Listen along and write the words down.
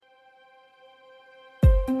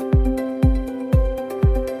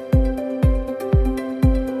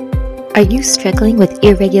Are you struggling with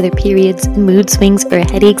irregular periods, mood swings, or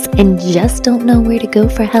headaches and just don't know where to go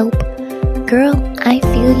for help? Girl, I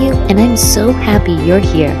feel you and I'm so happy you're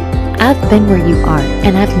here. I've been where you are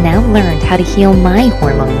and I've now learned how to heal my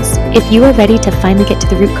hormones. If you are ready to finally get to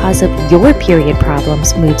the root cause of your period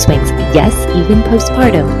problems, mood swings, yes, even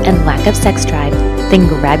postpartum, and lack of sex drive, then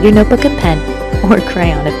grab your notebook and pen, or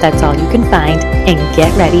crayon if that's all you can find, and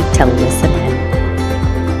get ready to listen in.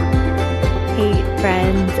 Hey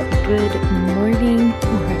friends, good morning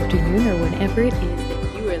or afternoon or whenever it is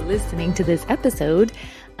that you are listening to this episode.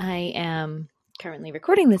 I am currently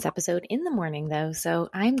recording this episode in the morning though, so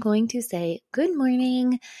I'm going to say good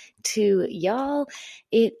morning to y'all.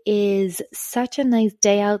 It is such a nice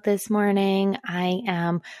day out this morning. I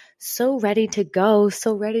am so ready to go,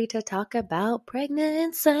 so ready to talk about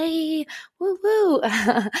pregnancy. Woo woo.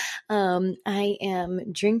 I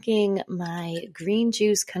am drinking my green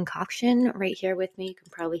juice concoction right here with me. You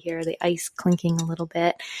can probably hear the ice clinking a little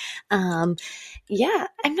bit.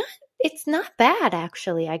 It's not bad,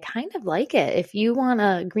 actually. I kind of like it. If you want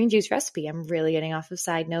a green juice recipe, I'm really getting off of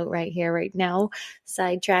side note right here, right now,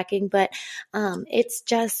 sidetracking, but it's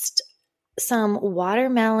just some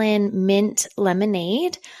watermelon mint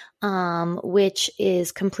lemonade, which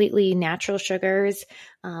is completely natural sugars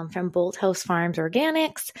from Bolt House Farms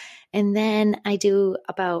Organics. And then I do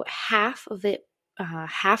about half of it,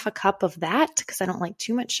 half a cup of that because I don't like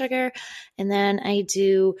too much sugar. And then I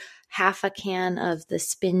do half a can of the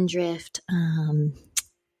Spindrift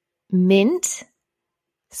mint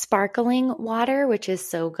sparkling water, which is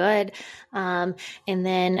so good. And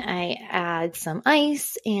then I add some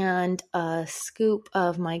ice and a scoop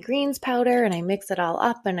of my greens powder and I mix it all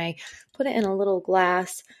up and I put it in a little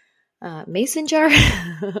glass mason jar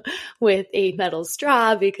with a metal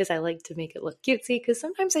straw because I like to make it look cutesy, because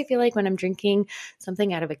sometimes I feel like when I'm drinking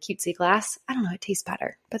something out of a cutesy glass, I don't know, it tastes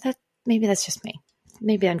better, but maybe that's just me.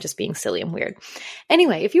 Maybe I'm just being silly and weird.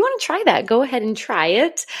 Anyway, if you want to try that, go ahead and try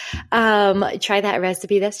it. Try that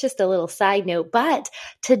recipe. That's just a little side note. But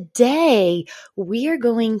today we are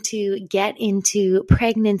going to get into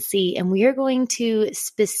pregnancy and we are going to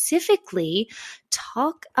specifically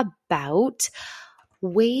talk about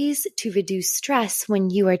ways to reduce stress when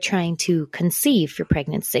you are trying to conceive for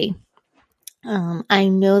pregnancy. I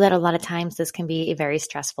know that a lot of times this can be a very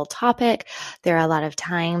stressful topic. There are a lot of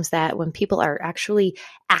times that when people are actually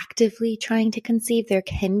actively trying to conceive, there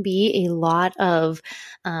can be a lot of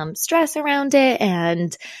stress around it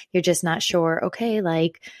and you're just not sure, okay,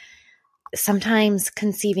 like sometimes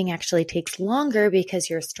conceiving actually takes longer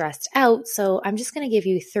because you're stressed out. So I'm just going to give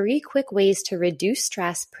you 3 quick ways to reduce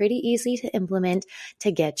stress, pretty easy to implement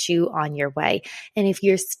to get you on your way. And if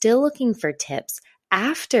you're still looking for tips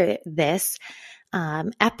after this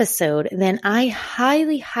episode, then I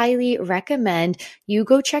highly, highly recommend you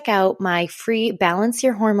go check out my free Balance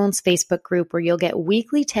Your Hormones Facebook group, where you'll get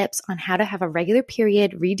weekly tips on how to have a regular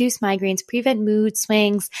period, reduce migraines, prevent mood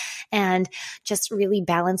swings, and just really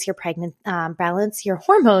balance your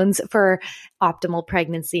hormones for optimal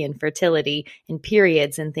pregnancy and fertility and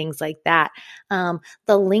periods and things like that.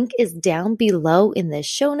 The link is down below in the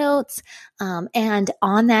show notes. And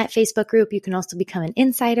on that Facebook group, you can also become an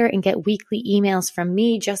insider and get weekly emails from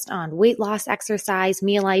me just on weight loss, exercise,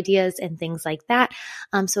 meal ideas, and things like that.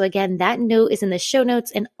 So again, that note is in the show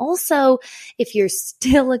notes. And also, if you're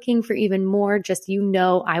still looking for even more, just,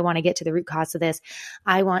 I want to get to the root cause of this.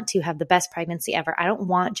 I want to have the best pregnancy ever. I don't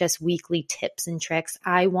want just weekly tips and tricks.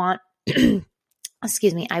 I want,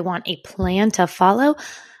 I want a plan to follow.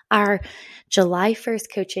 Our July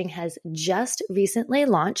 1st coaching has just recently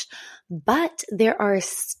launched, but there are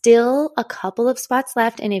still a couple of spots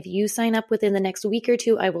left. And if you sign up within the next week or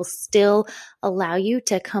 2, I will still allow you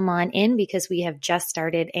to come on in because we have just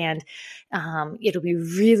started and it'll be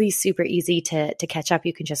really super easy to catch up.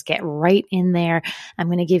 You can just get right in there. I'm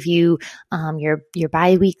going to give you your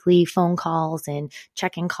bi-weekly phone calls and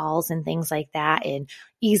check-in calls and things like that, and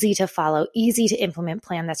easy to follow, easy to implement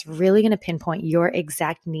plan that's really going to pinpoint your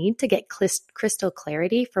exact need to get crystal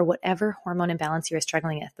clarity for whatever hormone imbalance you're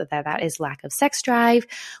struggling with, whether that is lack of sex drive,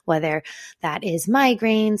 whether that is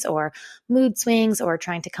migraines or mood swings or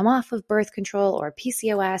trying to come off of birth control or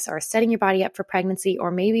PCOS or setting your body up for pregnancy,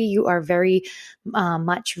 or maybe you are very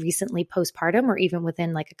much recently postpartum or even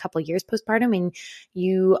within like a couple years postpartum and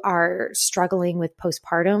you are struggling with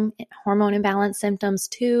postpartum hormone imbalance symptoms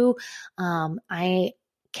too. I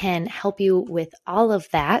can help you with all of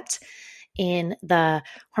that in the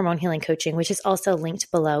hormone healing coaching, which is also linked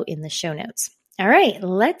below in the show notes. All right,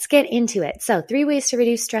 let's get into it. So 3 ways to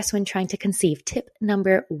reduce stress when trying to conceive. Tip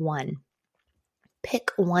number 1,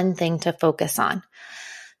 pick one thing to focus on.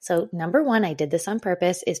 So number one, I did this on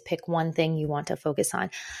purpose, is pick one thing you want to focus on.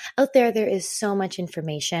 Out there is so much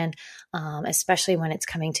information, especially when it's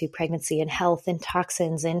coming to pregnancy and health and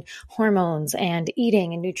toxins and hormones and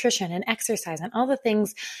eating and nutrition and exercise and all the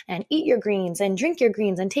things, and eat your greens and drink your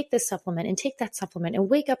greens and take this supplement and take that supplement and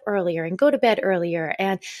wake up earlier and go to bed earlier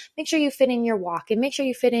and make sure you fit in your walk and make sure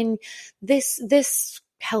you fit in this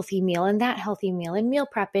healthy meal and that healthy meal and meal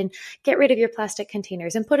prep and get rid of your plastic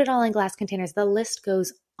containers and put it all in glass containers. The list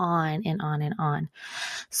goes on and on and on.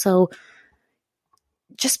 So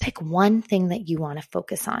just pick one thing that you want to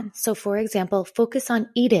focus on. So for example, focus on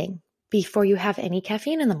eating before you have any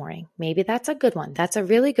caffeine in the morning. Maybe that's a good one. That's a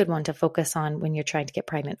really good one to focus on when you're trying to get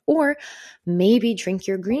pregnant. Or maybe drink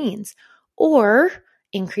your greens, or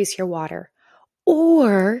increase your water,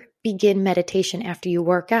 or begin meditation after you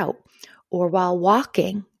work out, or while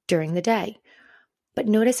walking during the day. But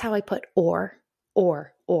notice how I put or.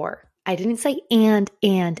 I didn't say and.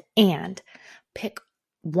 Pick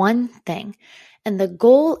one thing. And the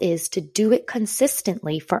goal is to do it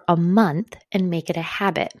consistently for a month and make it a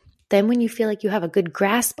habit. Then when you feel like you have a good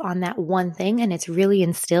grasp on that one thing and it's really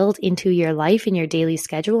instilled into your life and your daily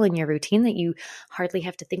schedule and your routine that you hardly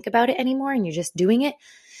have to think about it anymore and you're just doing it,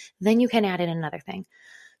 then you can add in another thing.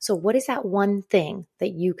 So what is that one thing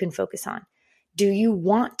that you can focus on? Do you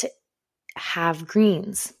want to have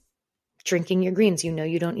greens? Drinking your greens. You know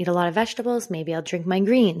you don't eat a lot of vegetables. Maybe I'll drink my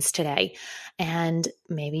greens today. And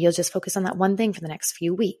maybe you'll just focus on that one thing for the next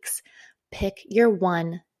few weeks. Pick your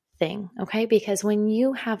one thing, okay? Because when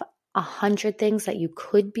you have 100 things that you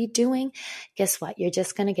could be doing, guess what? You're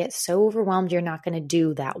just going to get so overwhelmed, you're not going to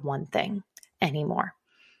do that one thing anymore.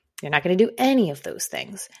 You're not going to do any of those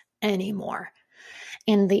things anymore.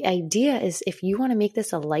 And the idea is, if you want to make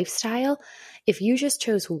this a lifestyle, if you just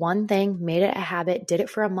chose one thing, made it a habit, did it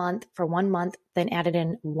for 1 month, then added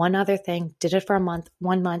in one other thing, did it for a month,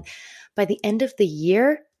 1 month, by the end of the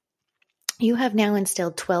year, you have now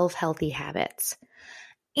instilled 12 healthy habits.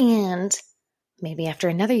 And maybe after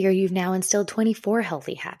another year, you've now instilled 24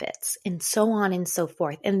 healthy habits, and so on and so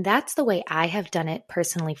forth. And that's the way I have done it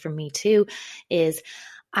personally for me too, is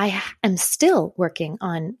I am still working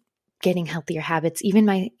on getting healthier habits, even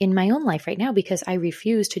in my own life right now, because I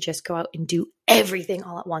refuse to just go out and do everything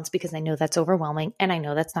all at once, because I know that's overwhelming and I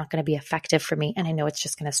know that's not going to be effective for me. And I know it's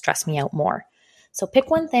just going to stress me out more. So pick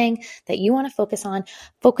one thing that you want to focus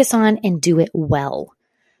on and do it well.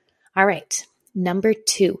 All right. Number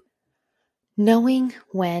 2, knowing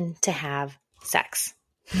when to have sex,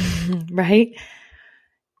 right?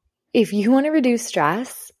 If you want to reduce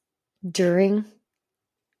stress during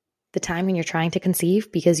the time when you're trying to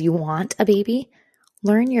conceive because you want a baby,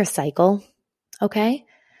 learn your cycle, okay?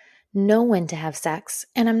 Know when to have sex.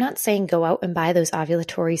 And I'm not saying go out and buy those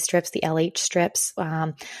ovulatory strips, the LH strips,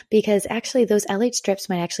 because actually those LH strips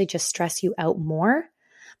might actually just stress you out more,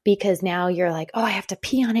 because now you're like, oh, I have to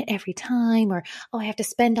pee on it every time, or, oh, I have to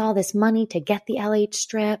spend all this money to get the LH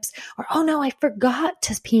strips, or, oh no, I forgot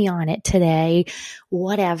to pee on it today,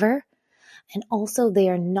 whatever. And also they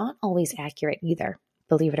are not always accurate either,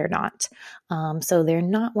 believe it or not. So they're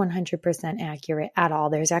not 100% accurate at all.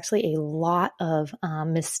 There's actually a lot of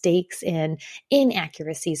mistakes and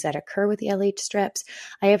inaccuracies that occur with the LH strips.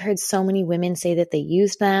 I have heard so many women say that they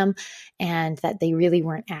used them and that they really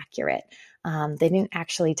weren't accurate. They didn't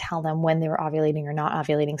actually tell them when they were ovulating or not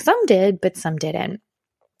ovulating. Some did, but some didn't.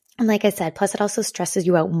 And like I said, plus it also stresses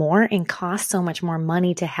you out more and costs so much more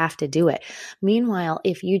money to have to do it. Meanwhile,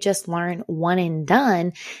 if you just learn one and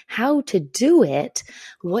done how to do it,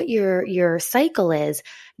 what your cycle is,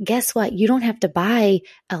 guess what? You don't have to buy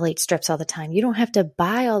LH strips all the time. You don't have to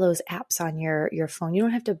buy all those apps on your phone. You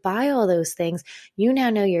don't have to buy all those things. You now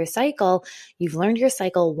know your cycle. You've learned your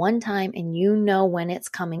cycle one time, and you know when it's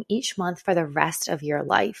coming each month for the rest of your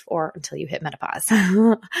life, or until you hit menopause.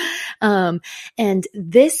 And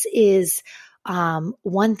this is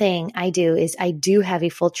one thing I do is I do have a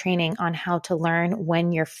full training on how to learn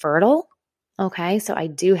when you're fertile. Okay, so I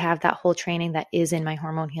do have that whole training that is in my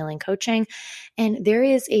hormone healing coaching, and there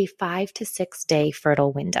is a 5 to 6 day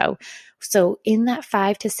fertile window. So in that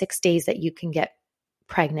 5 to 6 days that you can get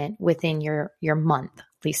pregnant within your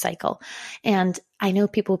monthly cycle. And I know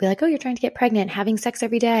people will be like, oh, you're trying to get pregnant, having sex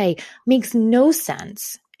every day makes no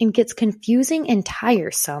sense and gets confusing and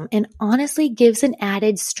tiresome, and honestly gives an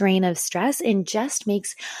added strain of stress and just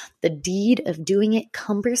makes the deed of doing it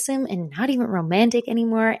cumbersome and not even romantic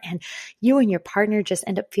anymore. And you and your partner just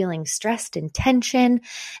end up feeling stressed and tension.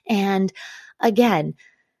 And again,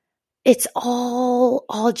 it's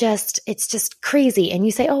just crazy. And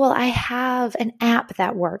you say, oh, well, I have an app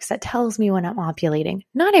that works that tells me when I'm ovulating.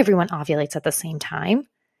 Not everyone ovulates at the same time.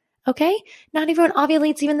 Okay? Not everyone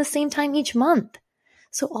ovulates even the same time each month.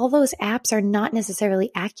 So all those apps are not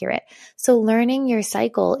necessarily accurate. So learning your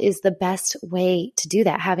cycle is the best way to do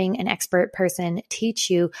that. Having an expert person teach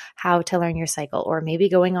you how to learn your cycle, or maybe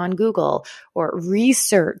going on Google or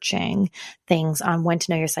researching things on when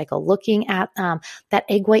to know your cycle. Looking at that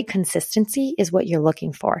egg white consistency is what you're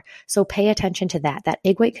looking for. So pay attention to that. That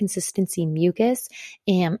egg white consistency mucus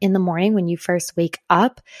in the morning when you first wake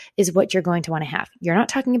up is what you're going to want to have. You're not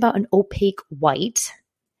talking about an opaque white.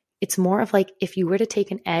 It's more of like if you were to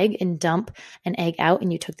take an egg and dump an egg out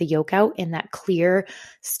and you took the yolk out, and that clear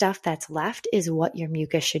stuff that's left is what your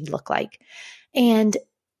mucus should look like. And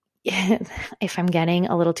if I'm getting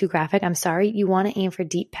a little too graphic, I'm sorry, you want to aim for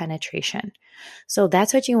deep penetration. So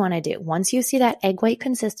that's what you want to do. Once you see that egg white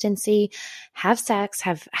consistency, have sex,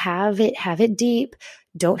 have it deep.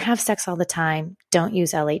 Don't have sex all the time. Don't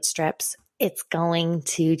use LH strips. It's going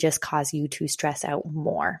to just cause you to stress out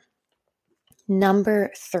more.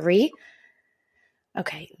 Number 3.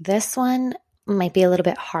 Okay, this one might be a little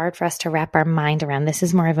bit hard for us to wrap our mind around. This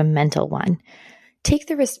is more of a mental one. Take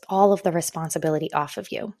all of the responsibility off of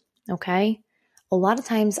you, okay? A lot of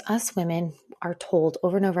times us women are told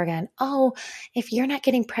over and over again, oh, if you're not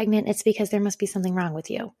getting pregnant, it's because there must be something wrong with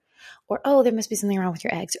you. Or, oh, there must be something wrong with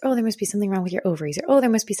your eggs. Or, oh, there must be something wrong with your ovaries. Or, oh, there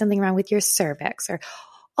must be something wrong with your cervix. Or,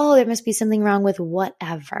 oh, there must be something wrong with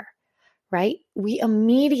whatever. Right? We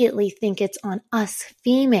immediately think it's on us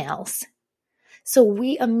females. So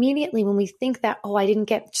we immediately, when we think that, oh, I didn't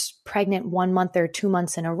get pregnant 1 month or 2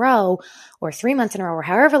 months in a row, or 3 months in a row, or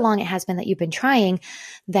however long it has been that you've been trying,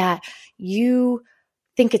 that you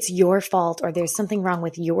think it's your fault or there's something wrong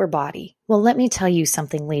with your body. Well, let me tell you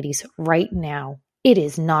something, ladies, right now. It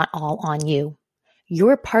is not all on you.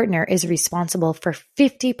 Your partner is responsible for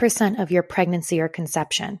 50% of your pregnancy or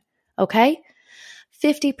conception. Okay?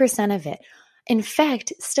 50% of it. In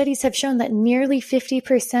fact, studies have shown that nearly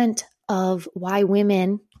 50% of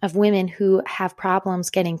women who have problems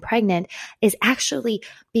getting pregnant is actually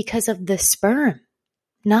because of the sperm,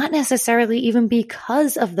 not necessarily even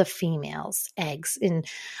because of the female's eggs and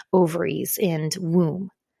ovaries and womb.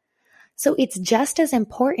 So it's just as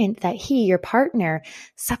important that your partner,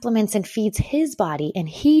 supplements and feeds his body, and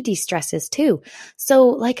he de-stresses too. So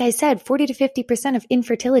like I said, 40 to 50% of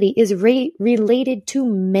infertility is related to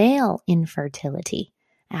male infertility,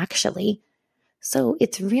 actually. So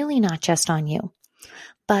it's really not just on you.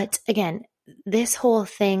 But again, this whole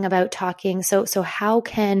thing about talking, so how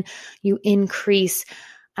can you increase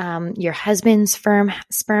your husband's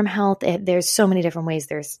sperm health? There's so many different ways.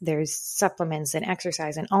 There's supplements and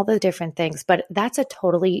exercise and all the different things, but that's a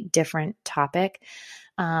totally different topic.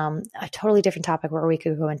 Where we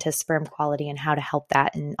could go into sperm quality and how to help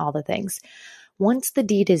that and all the things. Once the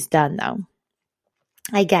deed is done, though,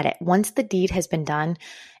 I get it. Once the deed has been done,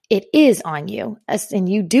 it is on you, and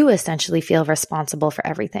you do essentially feel responsible for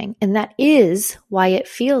everything. And that is why it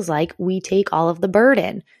feels like we take all of the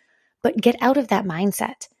burden. But get out of that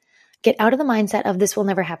mindset. Get out of the mindset of this will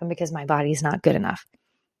never happen because my body's not good enough.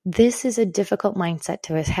 This is a difficult mindset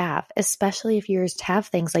to have, especially if you have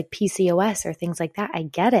things like PCOS or things like that. I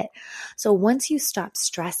get it. So once you stop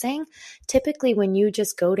stressing, typically when you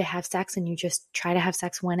just go to have sex and you just try to have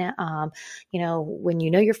sex when when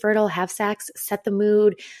you're fertile, have sex, set the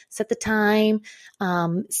mood, set the time,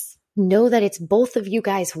 know that it's both of you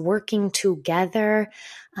guys working together,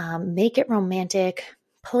 make it romantic,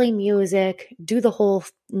 play music, do the whole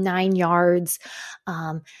 9 yards,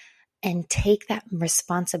 and take that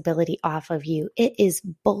responsibility off of you. It is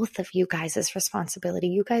both of you guys' responsibility.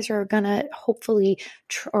 You guys are going to hopefully,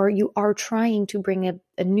 or you are trying to bring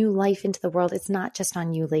a new life into the world. It's not just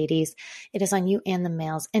on you, ladies. It is on you and the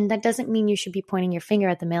males. And that doesn't mean you should be pointing your finger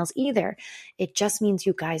at the males either. It just means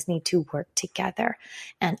you guys need to work together.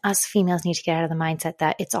 And us females need to get out of the mindset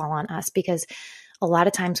that it's all on us, because a lot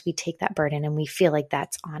of times we take that burden and we feel like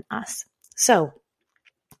that's on us. So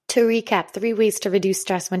to recap, 3 ways to reduce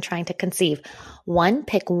stress when trying to conceive. 1,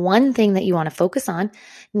 pick one thing that you want to focus on.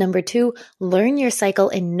 Number 2, learn your cycle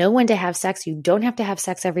and know when to have sex. You don't have to have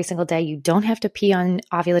sex every single day. You don't have to pee on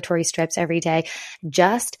ovulatory strips every day.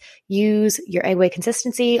 Just use your egg weight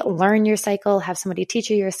consistency, learn your cycle, have somebody teach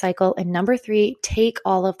you your cycle. And number 3, take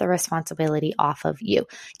all of the responsibility off of you.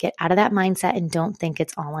 Get out of that mindset and don't think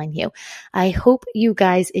it's all on you. I hope you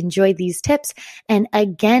guys enjoyed these tips. And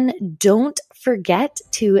again, don't forget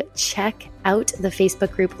to check out the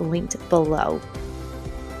Facebook group linked below.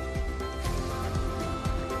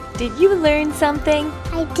 Did you learn something?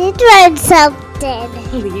 I did learn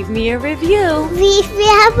something. Leave me a review. Leave me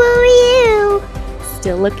a review.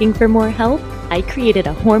 Still looking for more help? I created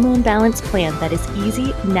a hormone balance plan that is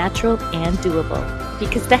easy, natural, and doable,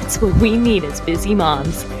 because that's what we need as busy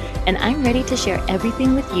moms. And I'm ready to share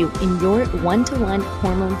everything with you in your one-to-one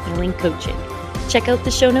hormone healing coaching. Check out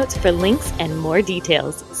the show notes for links and more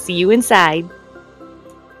details. See you inside.